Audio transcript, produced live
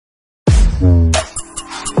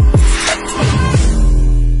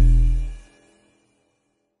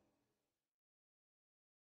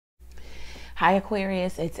Hi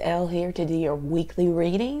Aquarius, it's Elle here to do your weekly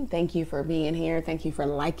reading. Thank you for being here. Thank you for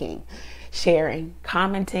liking, sharing,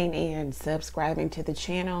 commenting, and subscribing to the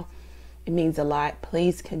channel. It means a lot.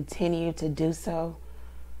 Please continue to do so.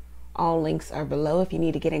 All links are below if you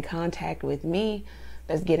need to get in contact with me.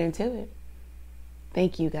 Let's get into it.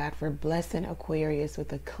 Thank you, God, for blessing Aquarius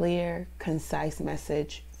with a clear, concise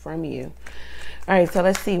message from you. All right, so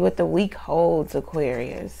let's see what the week holds,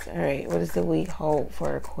 Aquarius. All right, what does the week hold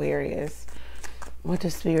for Aquarius? What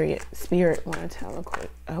does Spirit want to tell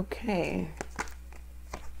Aquarius? Okay.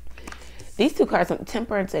 These two cards,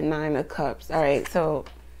 Temperance and Nine of Cups. All right, so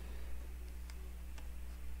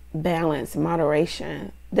balance,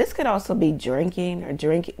 moderation. This could also be drinking or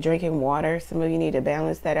drinking water. Some of you need to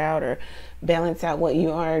balance that out, or balance out what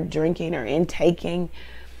you are drinking or intaking.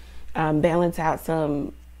 Balance out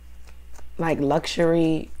some like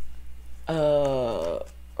luxury or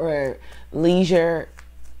leisure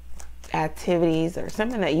activities, or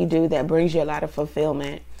something that you do that brings you a lot of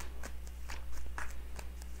fulfillment.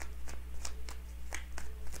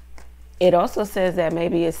 It also says that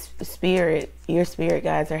maybe it's your spirit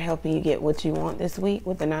guides are helping you get what you want this week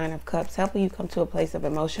with the Nine of Cups, helping you come to a place of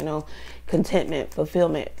emotional contentment,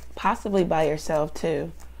 fulfillment, possibly by yourself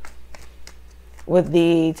too. With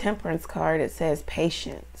the Temperance card, it says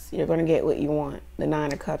patience. You're going to get what you want. The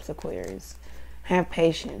Nine of Cups, Aquarius. Have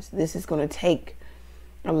patience. This is going to take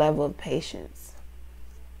a level of patience.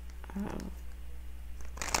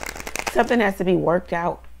 Something has to be worked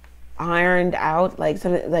out, ironed out, like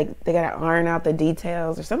something like they got to iron out the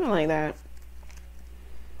details or something like that.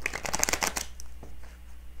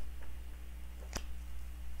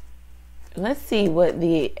 Let's see what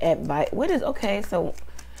the advice, okay, so,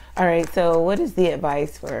 all right, so what is the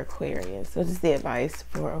advice for Aquarius? What is the advice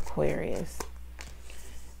for Aquarius?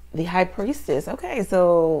 The High Priestess. Okay,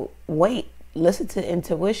 so wait, listen to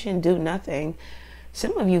intuition, do nothing.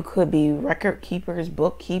 Some of you could be record keepers,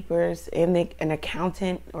 bookkeepers, an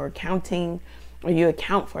accountant or accounting, or you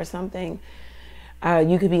account for something.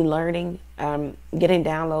 You could be learning, getting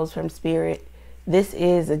downloads from Spirit. This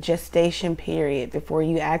is a gestation period before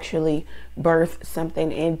you actually birth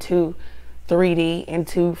something into 3D,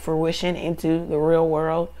 into fruition, into the real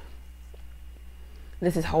world.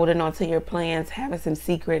 This is holding on to your plans, having some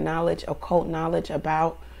secret knowledge, occult knowledge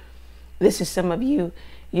about. This is some of you,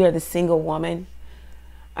 you're the single woman.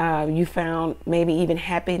 You found maybe even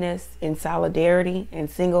happiness in solidarity and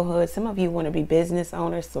singlehood. Some of you want to be business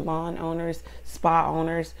owners, salon owners, spa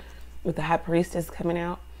owners, with the High Priestess coming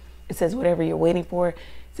out. It says whatever you're waiting for. It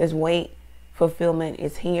says wait, fulfillment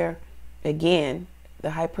is here. Again,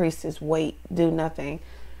 the High Priestess, wait, do nothing.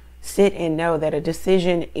 Sit and know that a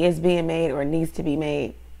decision is being made or needs to be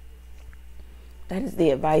made. That is the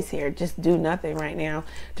advice here. Just do nothing right now.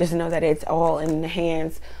 Just know that it's all in the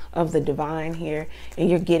hands of the divine here. And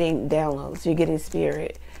you're getting downloads. You're getting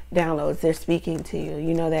spirit downloads. They're speaking to you.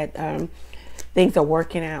 You know that things are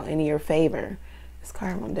working out in your favor. This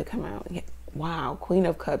card wanted to come out. Wow, Queen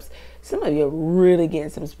of Cups. Some of you are really getting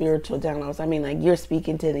some spiritual downloads. I mean, like you're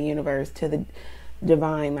speaking to the universe, to the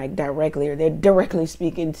divine, like directly, or they're directly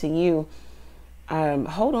speaking to you.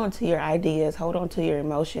 Hold on to your ideas, hold on to your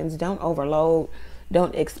emotions. Don't overload,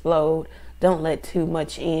 don't explode, don't let too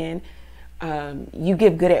much in. You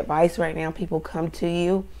give good advice right now. People come to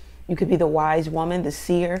you. You could be the wise woman, the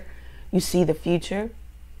seer. You see the future.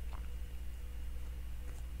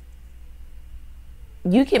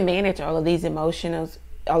 You can manage all of these emotions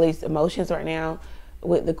right now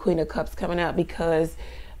with the Queen of Cups coming out, because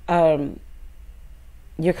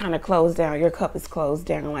you're kind of closed down. Your cup is closed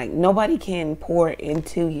down. Like nobody can pour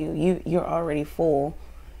into you. You're already full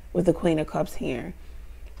with the Queen of Cups here.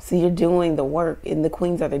 So you're doing the work, and the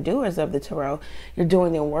queens are the doers of the tarot. You're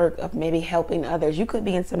doing the work of maybe helping others. You could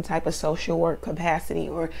be in some type of social work capacity,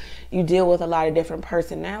 or you deal with a lot of different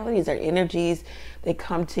personalities or energies that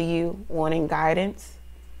come to you wanting guidance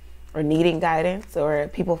or needing guidance, or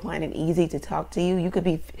people find it easy to talk to you. You could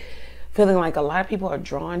be feeling like a lot of people are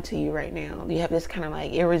drawn to you right now. You have this kind of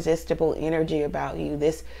like irresistible energy about you,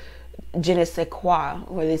 this je ne sais quoi,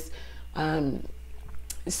 or this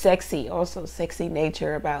sexy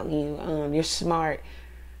nature about you. You're smart,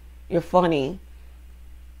 you're funny.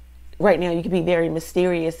 Right now you can be very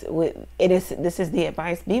mysterious with it. This is the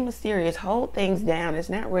advice. Be mysterious, hold things down. It's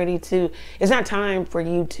not time for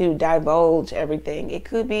you to divulge everything. It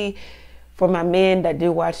could be, for my men that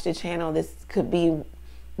do watch the channel, this could be,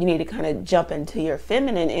 you need to kind of jump into your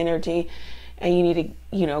feminine energy and you need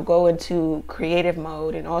to, you know, go into creative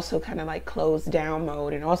mode and also kind of like close down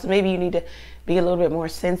mode. And also maybe you need to be a little bit more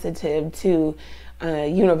sensitive to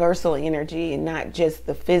universal energy and not just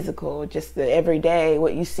the physical, just the everyday,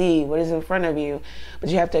 what you see, what is in front of you.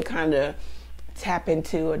 But you have to kind of tap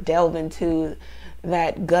into or delve into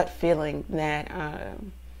that gut feeling,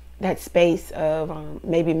 that space of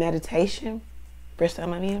maybe meditation for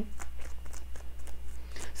some of you.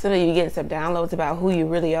 Some of you getting some downloads about who you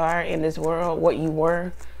really are in this world, what you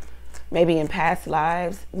were, maybe in past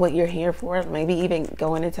lives, what you're here for, maybe even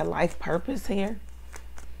going into life purpose here.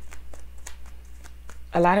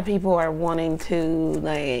 A lot of people are wanting to,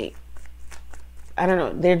 like, I don't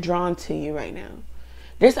know, they're drawn to you right now.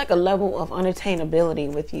 There's like a level of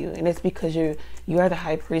unattainability with you, and it's because you are the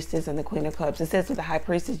High Priestess and the Queen of Cups. It says with the High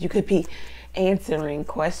Priestess, you could be answering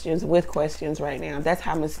questions with questions right now. That's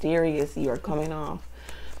how mysterious you are coming off.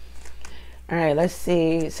 All right, let's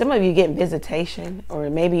see. Some of you getting visitation, or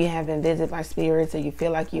maybe you have been visited by spirits, or you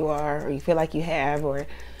feel like you are, or you feel like you have, or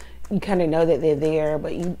you kind of know that they're there,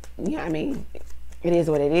 but I mean, it is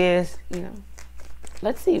what it is, you know.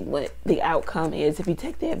 Let's see what the outcome is. If you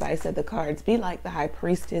take the advice of the cards, be like the High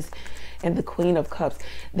Priestess and the Queen of Cups.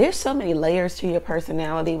 There's so many layers to your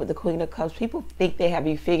personality with the Queen of Cups. People think they have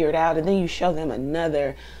you figured out, and then you show them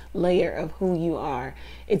another layer of who you are.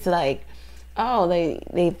 It's like, oh,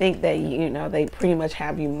 they think that, you know, they pretty much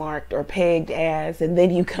have you marked or pegged as, and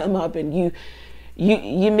then you come up and you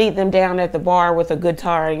meet them down at the bar with a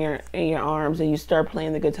guitar in your arms, and you start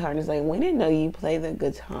playing the guitar, and it's like, we didn't know you play the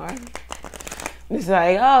guitar. It's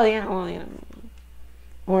like, oh yeah, well, you know.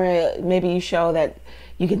 Or maybe you show that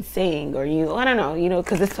you can sing, or I don't know, you know,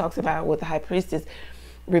 because this talks about with the High Priestess,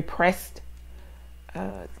 repressed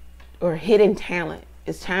or hidden talent.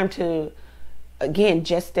 It's time to, again,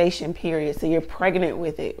 gestation period. So you're pregnant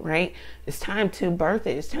with it, right? It's time to birth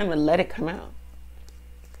it. It's time to let it come out.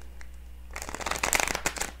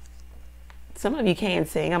 Some of you can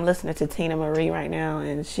sing. I'm listening to Tina Marie right now,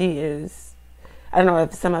 and she is, I don't know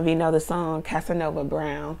if some of you know the song Casanova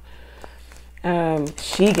Brown.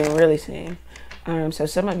 She can really sing. So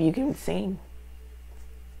some of you can sing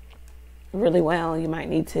really well. You might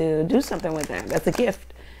need to do something with that. That's a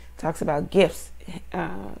gift. It talks about gifts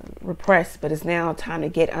repressed, but it's now time to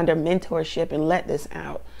get under mentorship and let this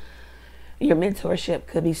out. Your mentorship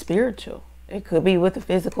could be spiritual. It could be with a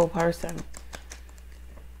physical person.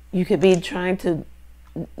 You could be trying to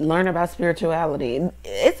learn about spirituality.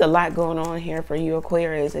 It's a lot going on here for you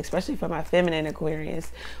Aquarius, especially for my feminine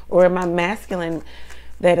Aquarius or my masculine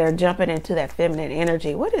that are jumping into that feminine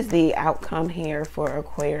energy. What is the outcome here for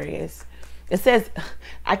Aquarius? It says,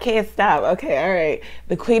 I can't stop. Okay, all right.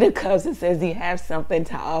 The Queen of Cups, it says you have something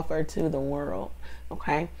to offer to the world.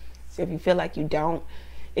 Okay, so if you feel like you don't,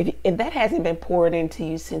 if that hasn't been poured into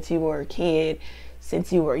you since you were a kid,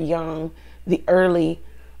 since you were young, the early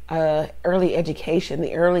education,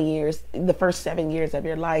 the early years, the first 7 years of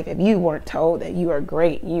your life, if you weren't told that you are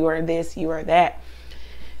great, you are this, you are that,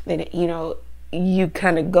 then, you know, you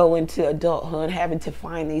kind of go into adulthood having to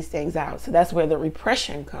find these things out. So that's where the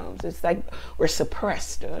repression comes. It's like we're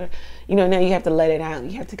suppressed, or, you know, now you have to let it out.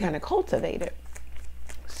 You have to kind of cultivate it.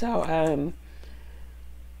 So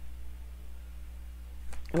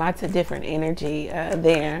lots of different energy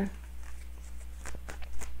there.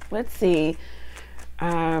 Let's see.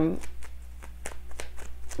 What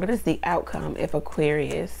is the outcome if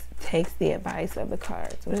Aquarius takes the advice of the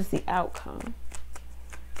cards? What is the outcome?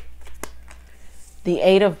 The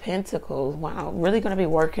Eight of Pentacles. Wow, really going to be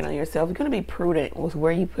working on yourself. You're going to be prudent with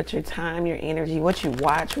where you put your time, your energy, what you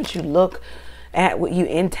watch, what you look at, what you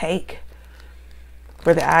intake.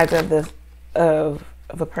 For the eyes of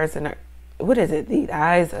a person, what is it? The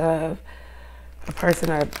eyes of a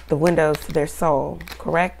person are the windows to their soul,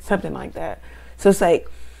 correct? Something like that. So it's like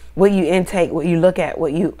what you intake, what you look at,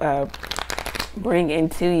 what you bring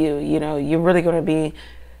into you, you know, you're really going to be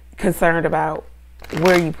concerned about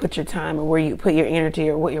where you put your time or where you put your energy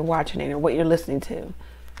or what you're watching or what you're listening to.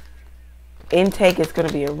 Intake is going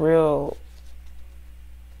to be a real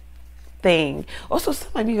thing. Also,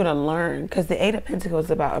 some of you are going to learn, because the Eight of Pentacles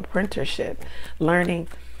is about apprenticeship, learning,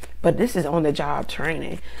 but this is on the job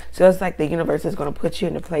training. So it's like the universe is going to put you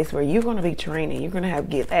in a place where you're going to be training. You're going to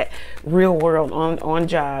get that real world on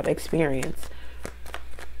job experience.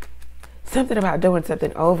 Something about doing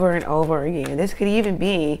something over and over again. This could even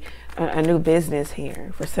be a new business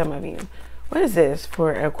here for some of you. What is this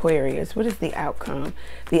for Aquarius? What is the outcome?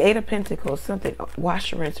 The Eight of Pentacles, something,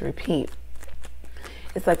 wash, rinse, repeat.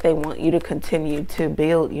 It's like they want you to continue to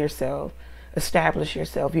build yourself, establish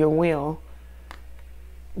yourself, your will.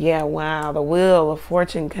 Yeah, wow, the Wheel of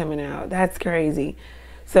Fortune coming out. That's crazy.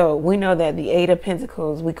 So we know that the Eight of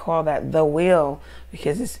Pentacles, we call that the will,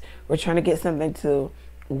 because we're trying to get something to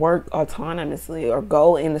work autonomously or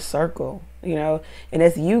go in a circle, you know. And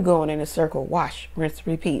as you going in a circle, wash, rinse,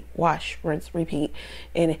 repeat, wash, rinse, repeat.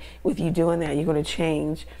 And with you doing that, you're going to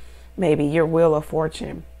change maybe your wheel of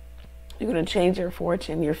fortune. You're going to change your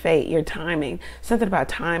fortune, your fate, your timing. Something about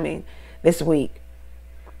timing this week.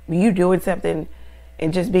 You doing something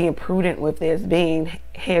and just being prudent with this, being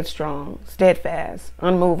headstrong, steadfast,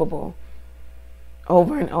 unmovable,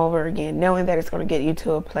 over and over again, knowing that it's going to get you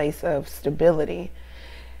to a place of stability.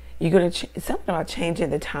 You're going to, something about changing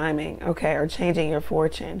the timing, okay, or changing your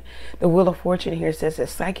fortune. The Wheel of Fortune here says that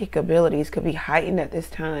psychic abilities could be heightened at this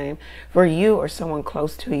time for you or someone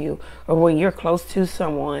close to you, or when you're close to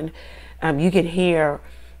someone, you can hear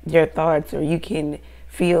their thoughts, or you can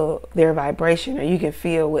feel their vibration, or you can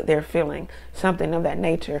feel what they're feeling, something of that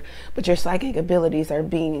nature. But your psychic abilities are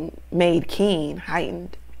being made keen,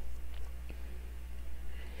 heightened.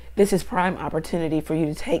 This is prime opportunity for you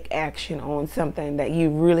to take action on something that you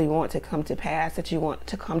really want to come to pass, that you want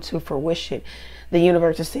to come to fruition. The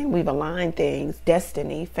universe is saying we've aligned things,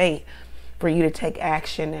 destiny, fate, for you to take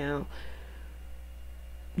action now.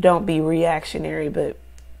 Don't be reactionary, but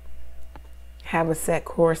have a set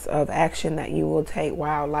course of action that you will take.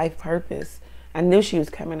 Wow, life purpose. I knew she was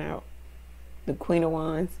coming out. The Queen of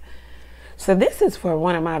Wands. So this is for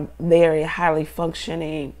one of my very highly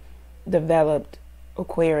functioning, developed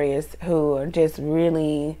Aquarius who are just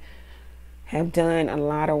really have done a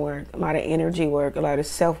lot of work, a lot of energy work, a lot of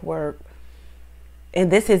self-work. And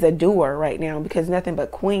this is a doer right now, because nothing but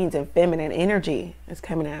queens and feminine energy is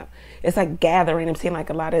coming out. It's like gathering. I'm seeing like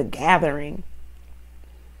a lot of gathering.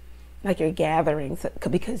 Like you're gathering,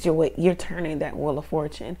 because you're turning that Wheel of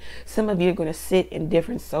Fortune. Some of you are going to sit in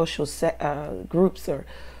different social groups or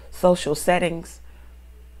social settings.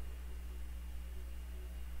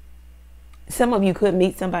 Some of you could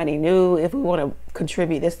meet somebody new. If we want to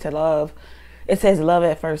contribute this to love, it says love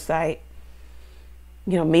at first sight.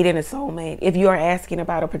 You know, meeting a soulmate. If you are asking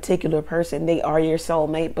about a particular person, they are your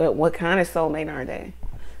soulmate. But what kind of soulmate are they?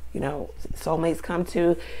 You know, soulmates come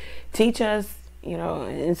to teach us, you know,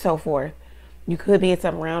 and so forth. You could be in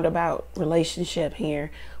some roundabout relationship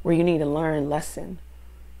here where you need to learn lesson.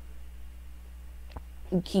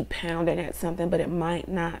 You keep pounding at something, but it might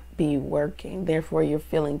not be working. Therefore, you're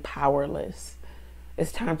feeling powerless.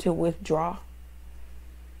 It's time to withdraw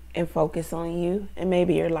and focus on you and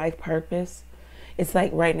maybe your life purpose. It's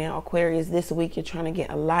like right now, Aquarius, this week you're trying to get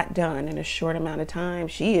a lot done in a short amount of time.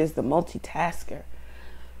 She is the multitasker.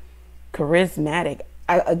 Charismatic.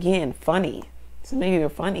 Again, funny. Some of you are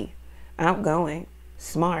funny, outgoing,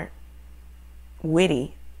 smart,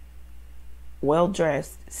 witty,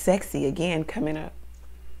 well-dressed, sexy, again, coming up.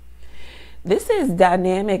 This is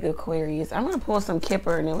dynamic, Aquarius. I'm going to pull some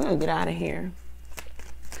Kipper and then we're going to get out of here.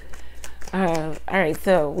 All right,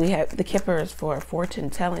 so we have the Kipper is for fortune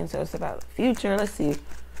telling, so it's about the future. Let's see,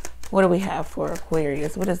 what do we have for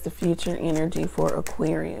Aquarius? What is the future energy for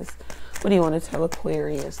Aquarius? What do you want to tell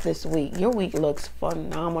Aquarius this week? Your week looks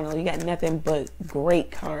phenomenal. You got nothing but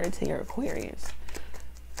great cards here, Aquarius.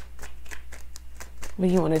 What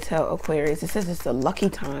do you want to tell Aquarius? It says it's a lucky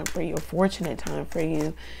time for you, a fortunate time for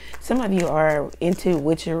you. Some of you are into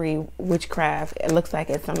witchery, witchcraft. It looks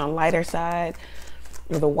like it's on the lighter side,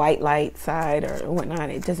 or the white light side, or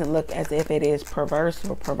whatnot. It doesn't look as if it is perverse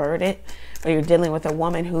or perverted. Or you're dealing with a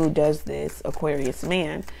woman who does this, Aquarius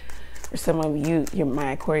man. Or some of you,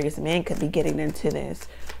 my Aquarius man could be getting into this.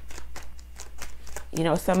 You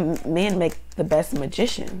know, some men make the best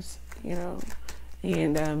magicians, you know.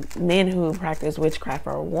 And men who practice witchcraft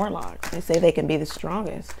are warlocks. They say they can be the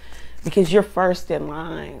strongest because you're first in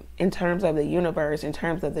line in terms of the universe, in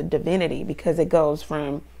terms of the divinity, because it goes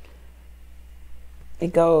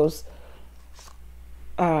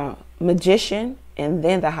magician and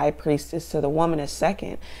then the high priestess. So the woman is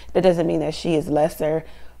second. That doesn't mean that she is lesser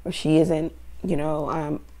or she isn't,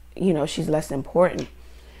 she's less important.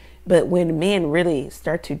 But when men really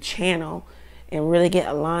start to channel and really get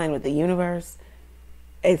aligned with the universe,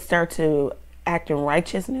 and start to act in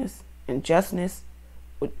righteousness and justice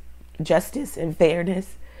and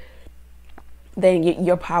fairness, then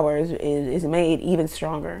your power is made even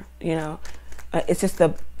stronger. You know, it's just the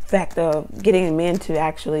fact of getting men to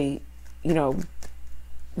actually, you know,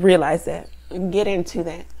 realize that and get into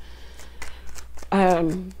that.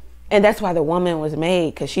 And that's why the woman was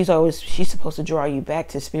made, because she's supposed to draw you back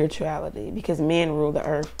to spirituality, because men rule the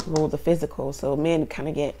earth, rule the physical. So men kind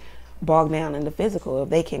of get bogged down in the physical. If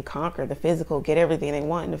they can conquer the physical, get everything they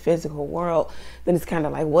want in the physical world, then it's kind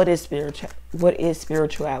of like, what is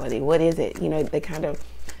spirituality? What is it? You know, they kind of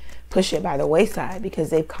push it by the wayside because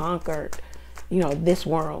they've conquered, you know, this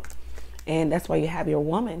world. And that's why you have your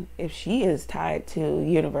woman. If she is tied to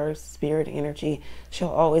universe, spirit, energy, she'll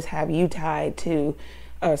always have you tied to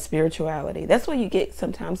spirituality. That's why you get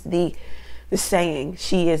sometimes the saying,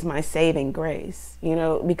 she is my saving grace, you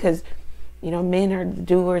know, because, you know, men are the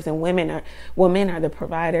doers and women are the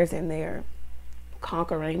providers, and they're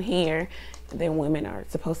conquering here. And then women are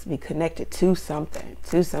supposed to be connected to something,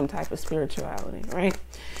 to some type of spirituality, right?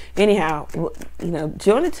 Anyhow, you know,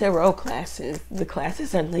 join the tarot classes. The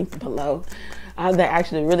classes are linked below. They're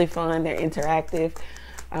actually really fun. They're interactive.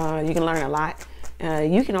 You can learn a lot.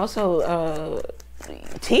 You can also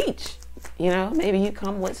teach, you know, maybe you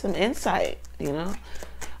come with some insight, you know,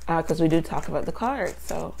 because we do talk about the cards.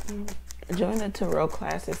 So join the tarot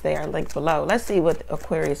classes. They are linked below. Let's see what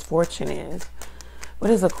Aquarius fortune is. What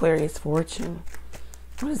is Aquarius fortune?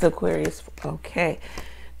 What is Aquarius? Okay.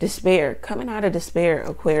 Despair. Coming out of despair,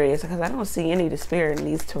 Aquarius, because I don't see any despair in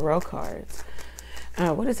these tarot cards.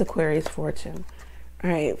 What is Aquarius fortune? All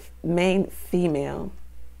right. Main female.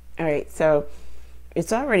 All right. So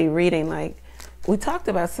it's already reading like, we talked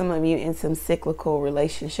about some of you in some cyclical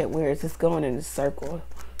relationship where it's just going in a circle.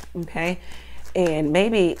 Okay. And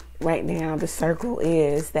maybe right now the circle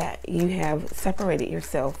is that you have separated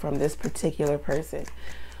yourself from this particular person,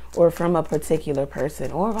 or from a particular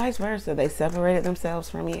person, or vice versa. They separated themselves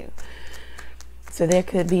from you. So there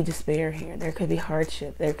could be despair here. There could be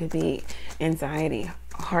hardship. There could be anxiety,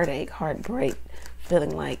 heartache, heartbreak,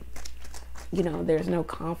 feeling like, you know, there's no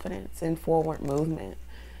confidence in forward movement.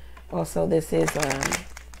 Also, this is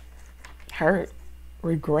hurt,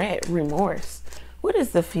 regret, remorse. What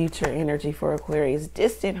is the future energy for Aquarius?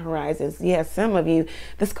 Distant horizons. Yes, some of you,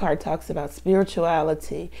 this card talks about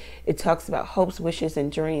spirituality. It talks about hopes, wishes,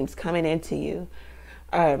 and dreams coming into you.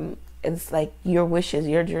 It's like your wishes,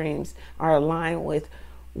 your dreams are aligned with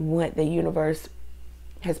what the universe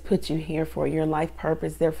has put you here for, your life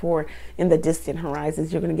purpose. Therefore, in the distant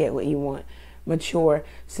horizons, you're going to get what you want. Mature.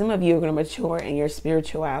 Some of you are going to mature in your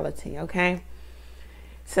spirituality, okay?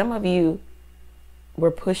 Some of you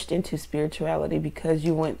were pushed into spirituality because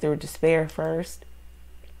you went through despair first,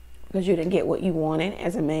 because you didn't get what you wanted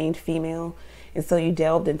as a main female, and so you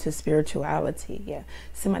delved into spirituality. Yeah,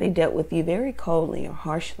 somebody dealt with you very coldly or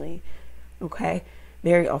harshly, okay,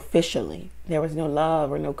 very officially. There was no love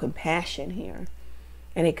or no compassion here,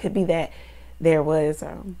 and it could be that there was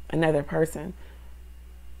another person,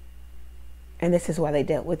 and this is why they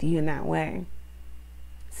dealt with you in that way.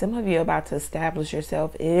 Some of you are about to establish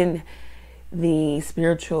yourself in the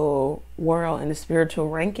spiritual world and the spiritual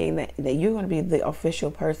ranking, that you're going to be the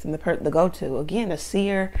official person, the go-to. Again, a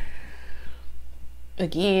seer.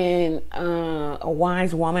 Again, a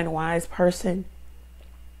wise woman, a wise person.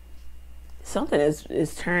 Something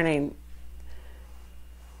is turning.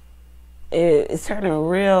 It's turning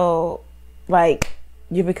real, like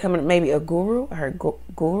you're becoming maybe a guru or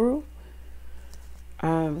a guru.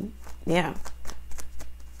 Yeah.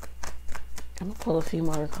 I'm going to pull a few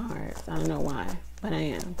more cards. I don't know why, but I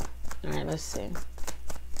am. All right, let's see.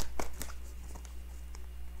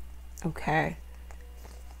 Okay.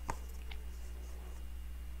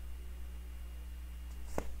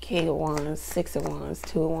 King of Wands, Six of Wands,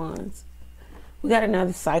 Two of Wands. We got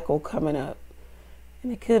another cycle coming up.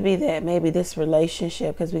 And it could be that maybe this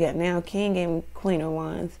relationship, because we got now King and Queen of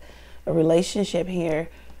Wands, a relationship here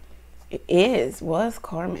was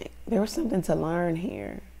karmic. There was something to learn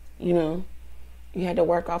here, you know. You had to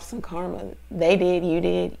work off some karma. They did, you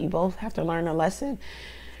did. You both have to learn a lesson.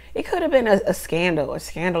 It could have been a scandal, a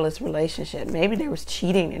scandalous relationship. Maybe there was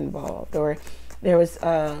cheating involved, or there was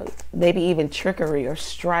maybe even trickery or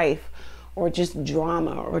strife, or just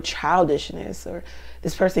drama or childishness, or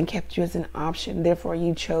this person kept you as an option. Therefore,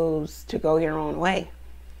 you chose to go your own way.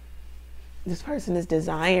 This person is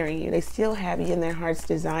desiring you. They still have you in their heart's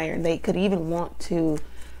desire. They could even want to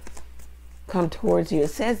come towards you. It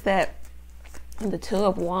says that in the Two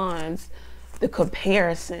of Wands, the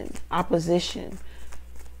comparison, opposition,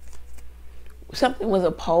 something was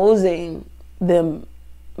opposing them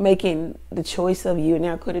making the choice of you.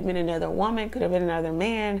 Now, it could have been another woman, could have been another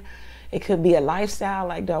man. It could be a lifestyle,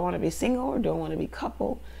 like, do I want to be single or do I want to be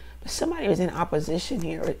coupled? But somebody was in opposition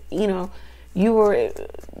here. You know, you were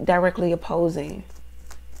directly opposing,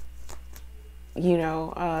 you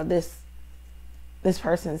know, this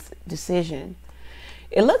person's decision.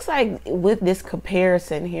 It looks like with this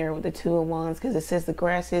comparison here with the Two of Wands, because it says the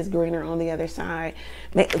grass is greener on the other side.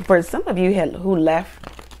 For some of you who left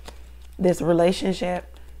this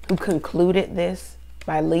relationship, who concluded this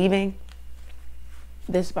by leaving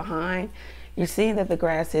this behind, you're seeing that the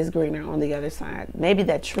grass is greener on the other side. Maybe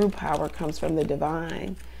that true power comes from the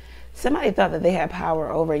divine. Somebody thought that they had power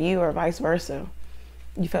over you, or vice versa.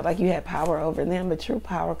 You felt like you had power over them, but true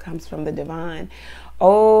power comes from the divine.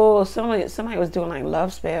 Oh, somebody was doing like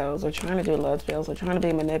love spells, or trying to do love spells, or trying to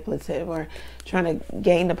be manipulative, or trying to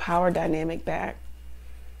gain the power dynamic back.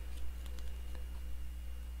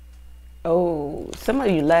 Oh, some of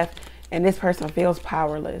you left and this person feels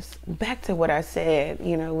powerless. Back to what I said,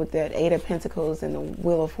 you know, with that Eight of Pentacles and the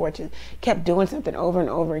Wheel of Fortune. Kept doing something over and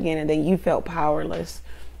over again, and then you felt powerless.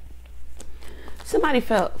 Somebody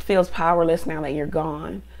feels powerless now that you're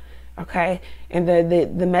gone. Okay, and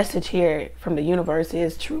the message here from the universe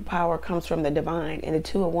is true power comes from the divine. And the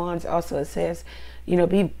Two of Wands also, it says, you know,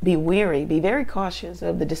 be wary, be very cautious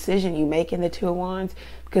of the decision you make in the Two of Wands,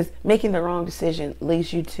 because making the wrong decision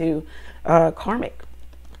leads you to karmic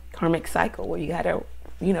cycle, where you got to,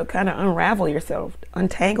 you know, kind of unravel yourself,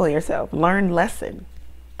 untangle yourself, learn lesson.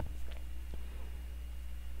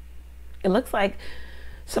 It looks like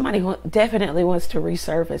somebody definitely wants to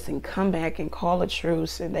resurface and come back and call a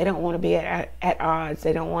truce, and they don't want to be at odds.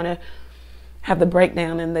 They don't want to have the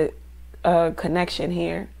breakdown in the connection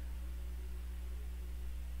here.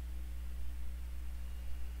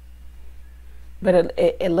 But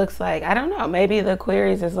it looks like, I don't know, maybe the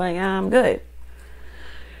Aquarius is like, I'm good.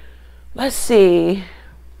 Let's see.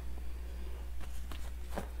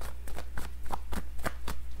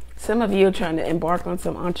 Some of you are trying to embark on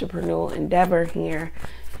some entrepreneurial endeavor here.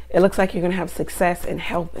 It looks like you're going to have success in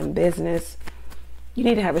health and business. You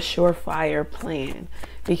need to have a surefire plan,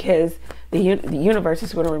 because the universe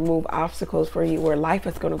is going to remove obstacles for you, where life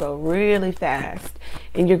is going to go really fast,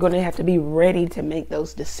 and you're going to have to be ready to make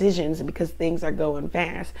those decisions because things are going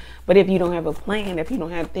fast. But if you don't have a plan, if you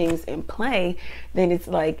don't have things in play, then it's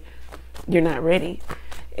like you're not ready.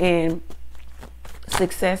 And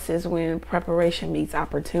success is when preparation meets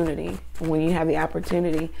opportunity. When you have the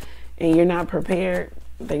opportunity and you're not prepared,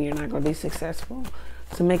 then you're not going to be successful.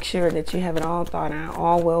 So make sure that you have it all thought out,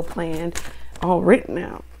 all well planned, all written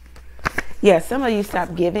out. Yeah, some of you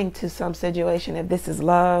stop giving to some situation. If this is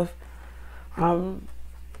love, you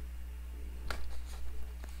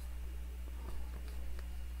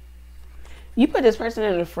put this person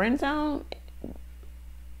in a friend zone.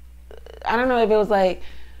 I don't know if it was like,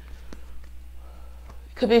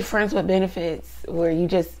 could be friends with benefits, where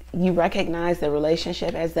you recognize the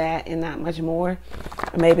relationship as that and not much more.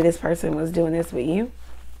 Or maybe this person was doing this with you.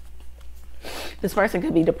 This person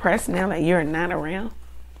could be depressed now that you're not around.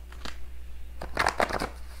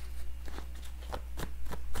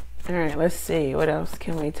 All right, let's see. What else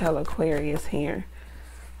can we tell Aquarius here?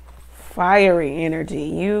 Fiery energy,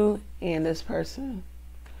 you and this person.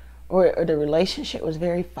 Or the relationship was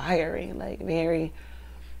very fiery, like very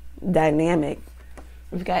dynamic.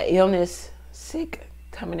 We've got illness, sick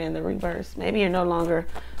coming in the reverse. Maybe you're no longer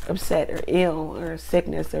upset or ill or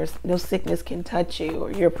sickness. There's no sickness can touch you,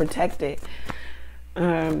 or you're protected.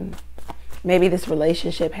 Maybe this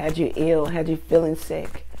relationship had you ill, had you feeling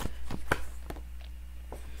sick.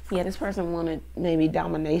 Yeah, this person wanted maybe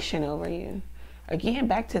domination over you. Again,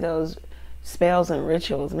 back to those spells and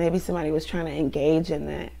rituals. Maybe somebody was trying to engage in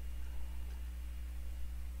that.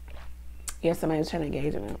 Yeah, somebody was trying to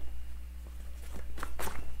engage in it.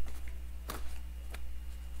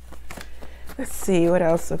 Let's see, what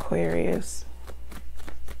else, Aquarius?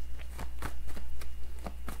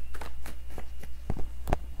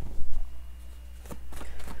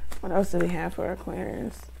 What else do we have for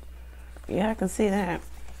Aquarius? Yeah, I can see that.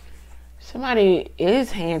 Somebody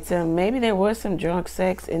is handsome. Maybe there was some drunk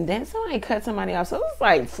sex, and then somebody cut somebody off. So it was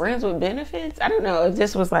like friends with benefits. I don't know if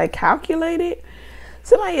this was like calculated.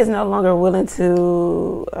 Somebody is no longer willing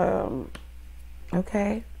to,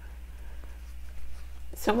 okay.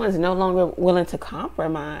 Someone's no longer willing to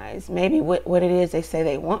compromise. Maybe what it is they say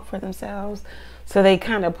they want for themselves. So they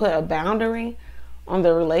kind of put a boundary on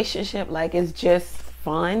the relationship. Like it's just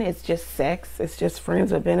fun. It's just sex. It's just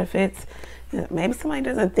friends with benefits. Maybe somebody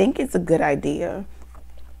doesn't think it's a good idea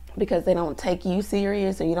because they don't take you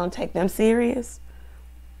serious, or you don't take them serious.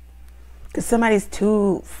 Because somebody's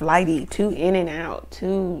too flighty, too in and out,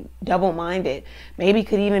 too double-minded. Maybe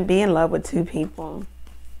could even be in love with two people.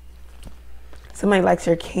 Somebody likes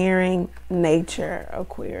your caring nature,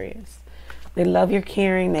 Aquarius. They love your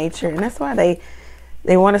caring nature, and that's why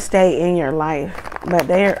they want to stay in your life. But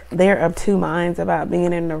they're of two minds about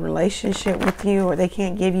being in a relationship with you, or they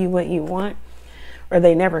can't give you what you want, or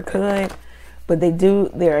they never could. But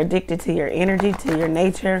they're addicted to your energy, to your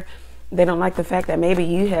nature. They don't like the fact that maybe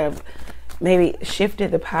you have shifted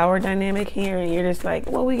the power dynamic here, and you're just like,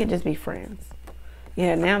 well, we can just be friends.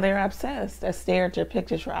 Yeah, now they're obsessed. I stare at your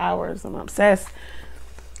pictures for hours. I'm obsessed.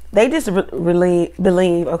 They just really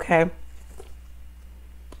believe, okay,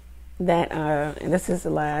 that and this is the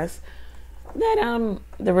last, that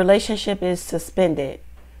the relationship is suspended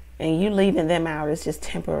and you leaving them out is just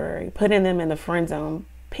temporary, putting them in the friend zone.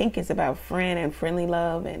 Pink is about friend and friendly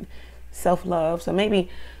love and self-love. So maybe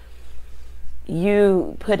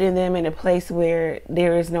you putting them in a place where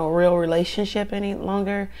there is no real relationship any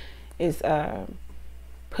longer is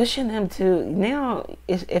pushing them to, now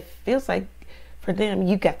it feels like for them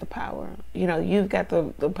you got the power, you know, you've got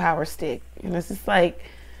the power stick, and it's just like,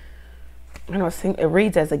 I don't know, it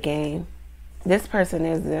reads as a game. This person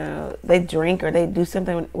is they drink or they do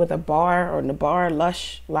something with a bar, or in the bar,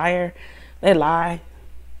 lush, liar, they lie.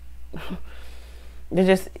 They're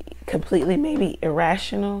just completely maybe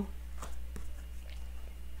irrational,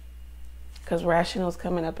 because rational is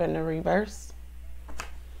coming up in the reverse.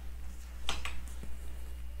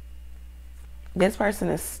 This person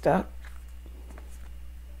is stuck.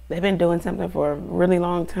 They've been doing something for a really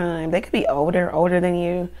long time. They could be older than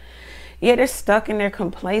you. Yeah, they're stuck and they're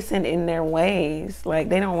complacent in their ways. Like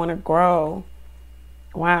they don't want to grow.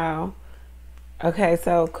 Wow. Okay,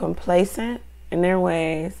 so complacent in their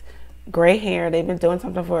ways. Gray hair. They've been doing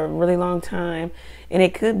something for a really long time. And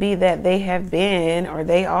it could be that they have been, or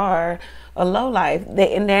they are, a lowlife.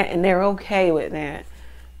 And they're okay with that.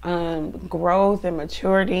 Growth and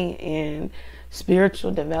maturity and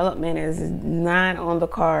spiritual development is not on the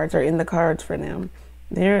cards or in the cards for them.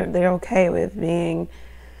 They're okay with being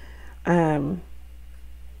no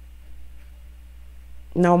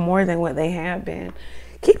more than what they have been.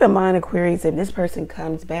 Keep in mind, Aquarius, if this person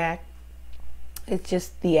comes back, it's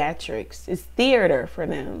just theatrics. It's theater for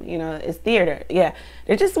them. You know, it's theater. Yeah,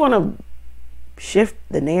 they just want to shift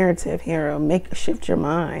the narrative here, or shift your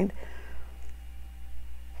mind.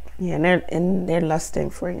 Yeah, and they're lusting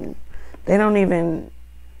for you. They can't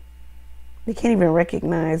even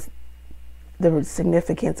recognize the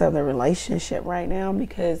significance of the relationship right now,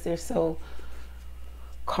 because they're so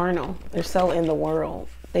carnal. They're so in the world.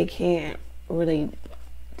 They can't really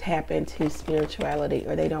tap into spirituality,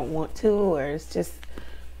 or they don't want to, or it's just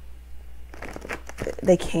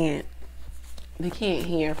they can't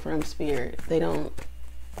hear from spirit. They're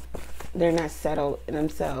not settled in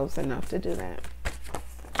themselves enough to do that.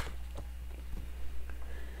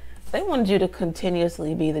 They wanted you to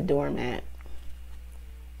continuously be the doormat.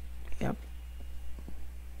 Yep.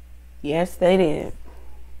 Yes, they did.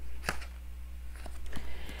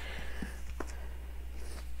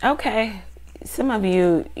 Okay. Some of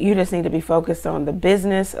you just need to be focused on the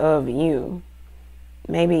business of you.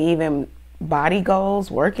 Maybe even body goals,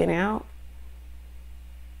 working out.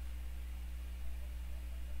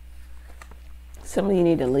 Some of you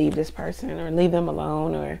need to leave this person, or leave them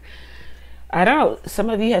alone, or I don't know. Some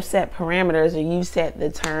of you have set parameters, or you set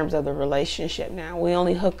the terms of the relationship. Now we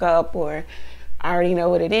only hook up, or I already know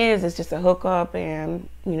what it is. It's just a hookup, and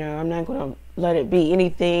you know, I'm not going to let it be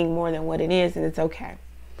anything more than what it is, and it's okay.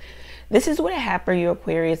 This is what I have for you,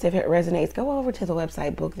 Aquarius. If it resonates, go over to the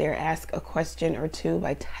website, book there, ask a question or two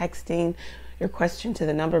by texting your question to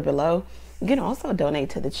the number below. You can also donate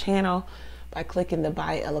to the channel by clicking the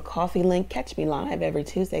Buy Elle Coffee link. Catch me live every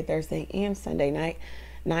Tuesday, Thursday, and Sunday night,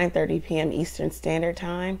 9:30 p.m. Eastern Standard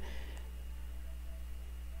Time.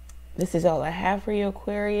 This is all I have for you,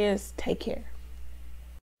 Aquarius. Take care.